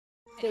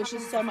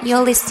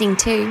You're listening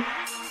to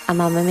a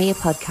Mamma Mia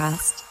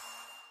podcast.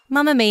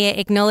 Mamma Mia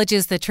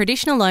acknowledges the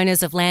traditional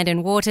owners of land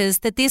and waters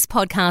that this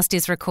podcast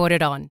is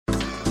recorded on.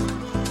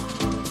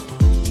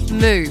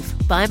 Move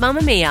by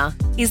Mamma Mia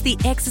is the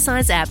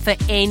exercise app for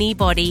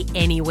anybody,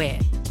 anywhere.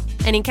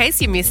 And in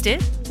case you missed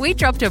it, we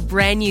dropped a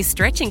brand new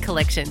stretching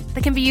collection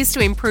that can be used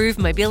to improve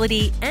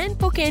mobility and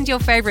bookend your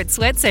favourite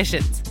sweat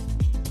sessions.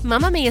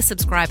 Mamma Mia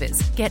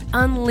subscribers get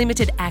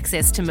unlimited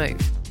access to Move,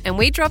 and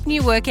we drop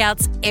new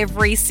workouts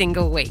every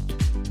single week.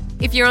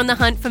 If you're on the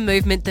hunt for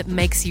movement that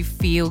makes you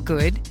feel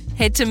good,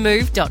 head to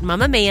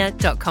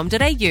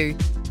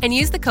move.mamamia.com.au and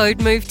use the code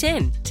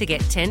MOVE10 to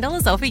get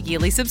 $10 off a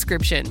yearly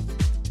subscription.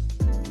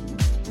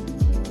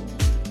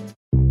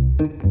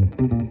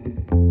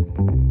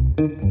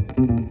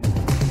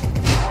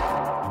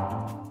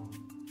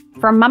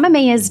 From Mamma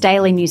Mia's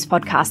daily news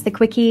podcast, The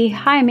Quickie,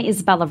 I'm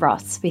Isabella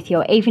Ross with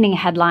your evening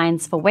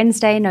headlines for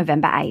Wednesday,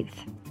 November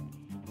 8th.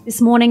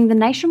 This morning, the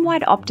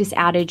nationwide Optus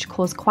outage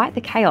caused quite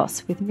the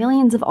chaos, with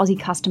millions of Aussie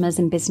customers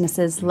and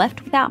businesses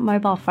left without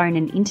mobile phone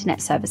and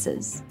internet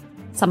services.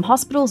 Some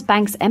hospitals,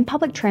 banks and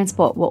public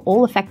transport were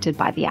all affected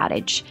by the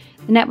outage.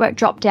 The network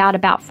dropped out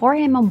about 4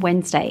 a.m. on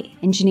Wednesday,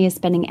 engineers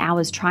spending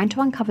hours trying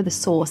to uncover the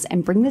source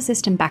and bring the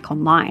system back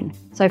online.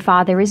 So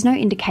far, there is no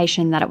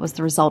indication that it was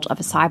the result of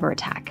a cyber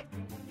attack.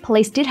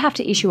 Police did have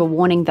to issue a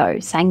warning though,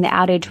 saying the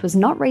outage was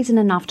not reason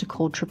enough to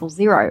call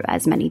 000,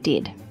 as many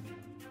did.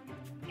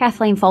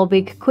 Kathleen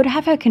Folbig could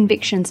have her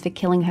convictions for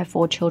killing her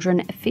 4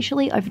 children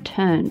officially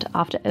overturned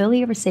after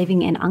earlier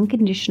receiving an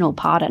unconditional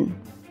pardon.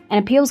 An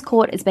appeals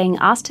court is being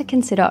asked to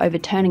consider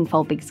overturning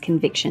Folbig's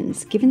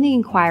convictions, given the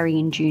inquiry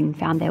in June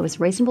found there was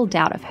reasonable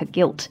doubt of her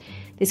guilt.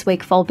 This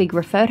week, Folbig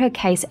referred her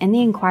case and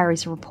the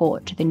inquiry's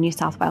report to the New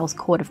South Wales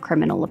Court of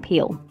Criminal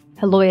Appeal.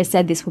 Her lawyer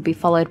said this would be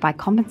followed by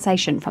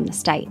compensation from the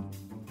state.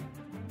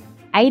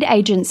 Aid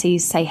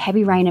agencies say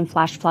heavy rain and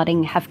flash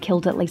flooding have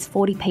killed at least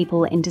 40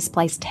 people and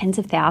displaced tens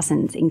of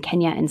thousands in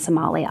Kenya and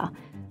Somalia.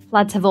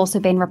 Floods have also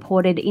been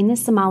reported in the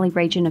Somali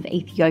region of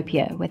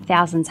Ethiopia, where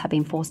thousands have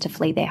been forced to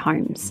flee their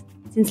homes.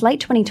 Since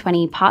late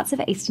 2020, parts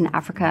of Eastern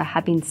Africa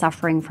have been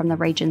suffering from the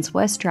region's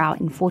worst drought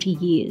in 40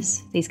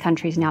 years, these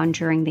countries now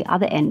enduring the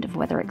other end of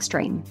weather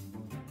extreme.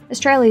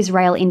 Australia's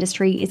rail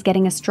industry is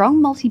getting a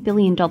strong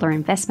multi-billion-dollar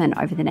investment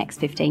over the next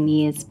 15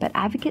 years, but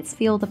advocates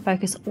feel the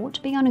focus ought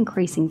to be on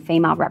increasing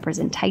female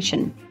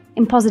representation.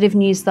 In positive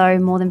news though,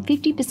 more than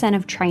 50%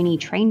 of trainee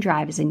train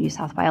drivers in New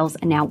South Wales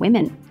are now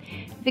women.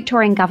 The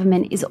Victorian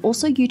Government is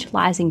also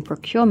utilising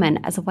procurement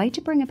as a way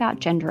to bring about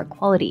gender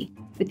equality,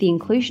 with the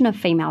inclusion of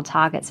female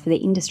targets for the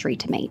industry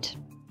to meet.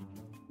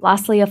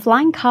 Lastly, a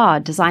flying car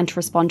designed to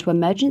respond to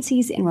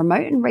emergencies in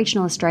remote and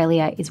regional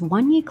Australia is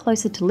 1 year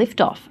closer to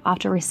liftoff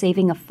after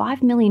receiving a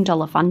 $5 million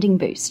funding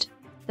boost.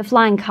 The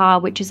flying car,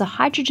 which is a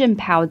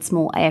hydrogen-powered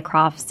small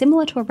aircraft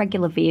similar to a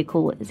regular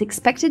vehicle, is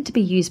expected to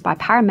be used by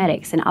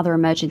paramedics and other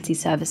emergency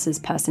services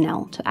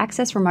personnel to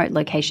access remote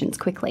locations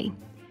quickly.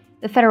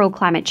 The Federal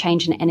Climate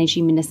Change and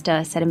Energy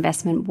Minister said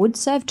investment would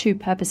serve 2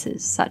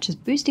 purposes, such as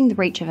boosting the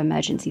reach of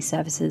emergency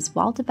services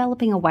while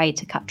developing a way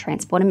to cut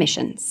transport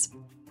emissions.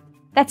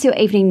 That's your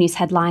evening news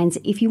headlines.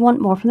 If you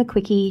want more from The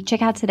Quickie,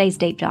 check out today's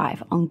deep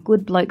dive on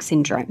good bloke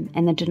syndrome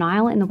and the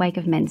denial in the wake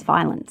of men's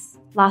violence.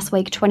 Last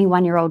week,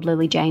 21-year-old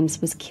Lily James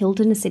was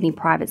killed in a Sydney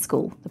private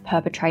school, the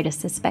perpetrator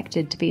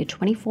suspected to be a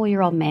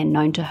 24-year-old man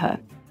known to her.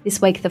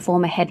 This week, the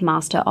former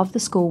headmaster of the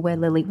school where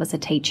Lily was a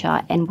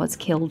teacher and was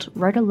killed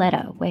wrote a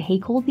letter where he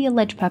called the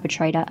alleged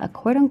perpetrator a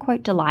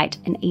quote-unquote delight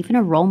and even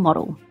a role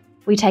model.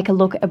 We take a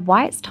look at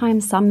why it's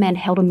time some men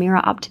held a mirror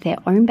up to their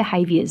own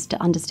behaviours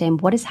to understand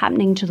what is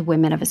happening to the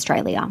women of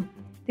Australia.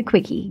 The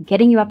Quickie,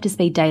 getting you up to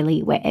speed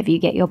daily wherever you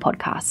get your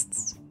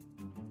podcasts.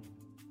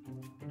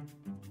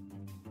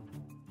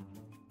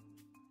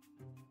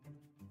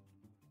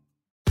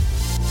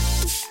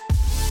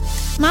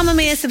 Mamma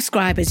Mia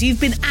subscribers,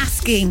 you've been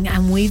asking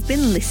and we've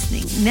been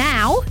listening.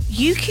 Now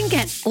you can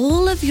get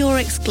all of your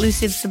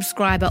exclusive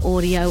subscriber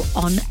audio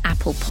on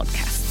Apple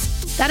Podcasts.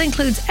 That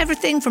includes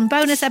everything from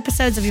bonus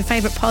episodes of your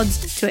favourite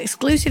pods to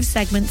exclusive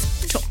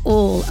segments to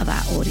all of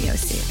our audio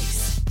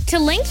series. To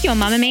link your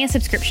Mamma Mia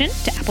subscription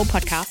to Apple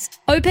Podcasts,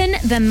 open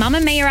the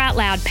Mamma Mia Out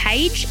Loud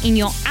page in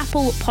your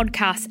Apple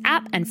Podcasts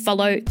app and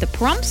follow the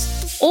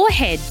prompts, or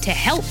head to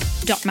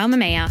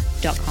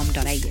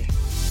help.mamamia.com.au.